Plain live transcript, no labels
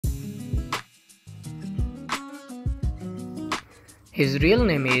His real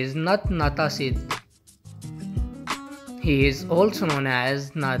name is Natasitt. He is also known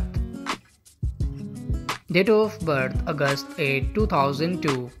as Nat. Date of birth August 8,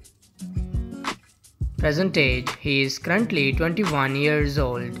 2002. Present age, he is currently 21 years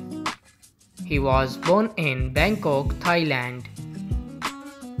old. He was born in Bangkok, Thailand.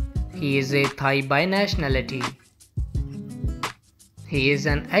 He is a Thai by nationality. He is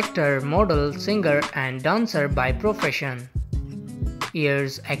an actor, model, singer and dancer by profession.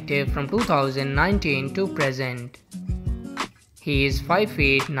 Years active from 2019 to present. He is 5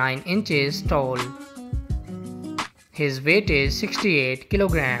 feet 9 inches tall. His weight is 68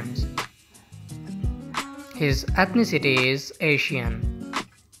 kilograms. His ethnicity is Asian.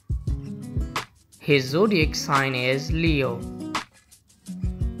 His zodiac sign is Leo.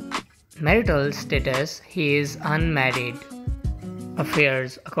 Marital status, he is unmarried.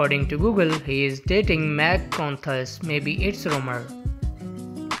 Affairs, according to Google, he is dating Meg Conthus, maybe it's rumor.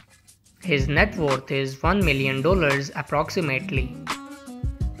 His net worth is $1 million approximately.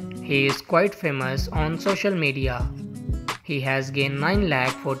 He is quite famous on social media. He has gained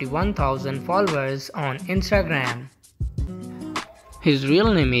 9,41,000 followers on Instagram. His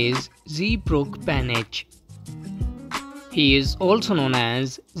real name is Pruk Panich. He is also known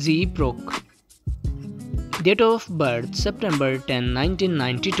as Pruk. Date of birth September 10,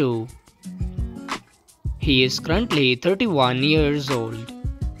 1992. He is currently 31 years old.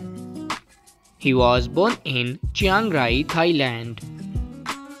 He was born in Chiang Rai, Thailand.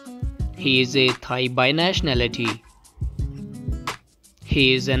 He is a Thai by nationality.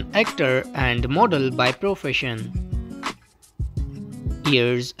 He is an actor and model by profession.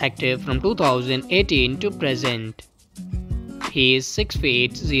 Years active from 2018 to present. He is 6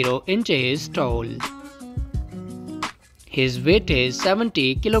 feet 0 inches tall. His weight is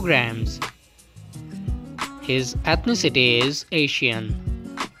 70 kilograms. His ethnicity is Asian.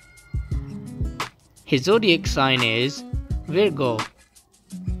 His zodiac sign is Virgo.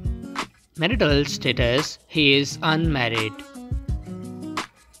 Marital status, he is unmarried.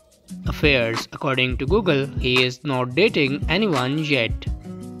 Affairs, according to Google, he is not dating anyone yet.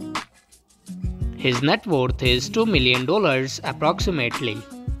 His net worth is $2 million approximately.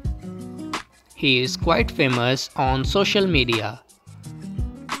 He is quite famous on social media.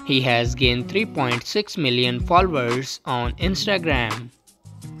 He has gained 3.6 million followers on Instagram.